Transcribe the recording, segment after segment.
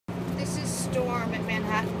Storm at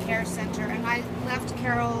Manhattan Care Center, and I left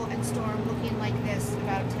Carol and Storm looking like this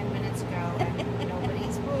about 10 minutes ago, and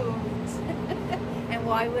nobody's moved. And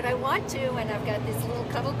why would I want to? And I've got this little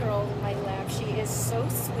cuddle girl in my lap. She is so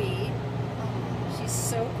sweet. She's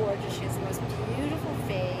so gorgeous. She has the most beautiful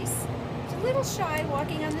face. She's a little shy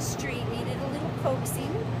walking on the street, needed a little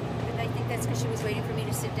coaxing. But I think that's because she was waiting for me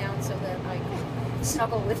to sit down so that I could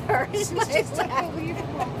snuggle with her. She's just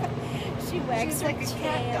unbelievable. She wags She's her like a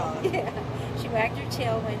cat tail. dog. Yeah. She wagged her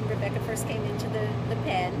tail when Rebecca first came into the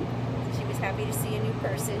pen. She was happy to see a new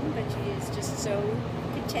person, but she is just so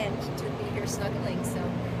content to be here snuggling. So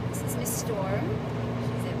this is Miss Storm.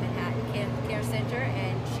 She's at Manhattan Care Center,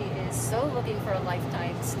 and she is so looking for a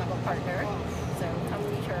lifetime snuggle partner. So come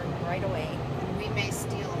meet her right away. We may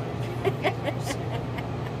steal her.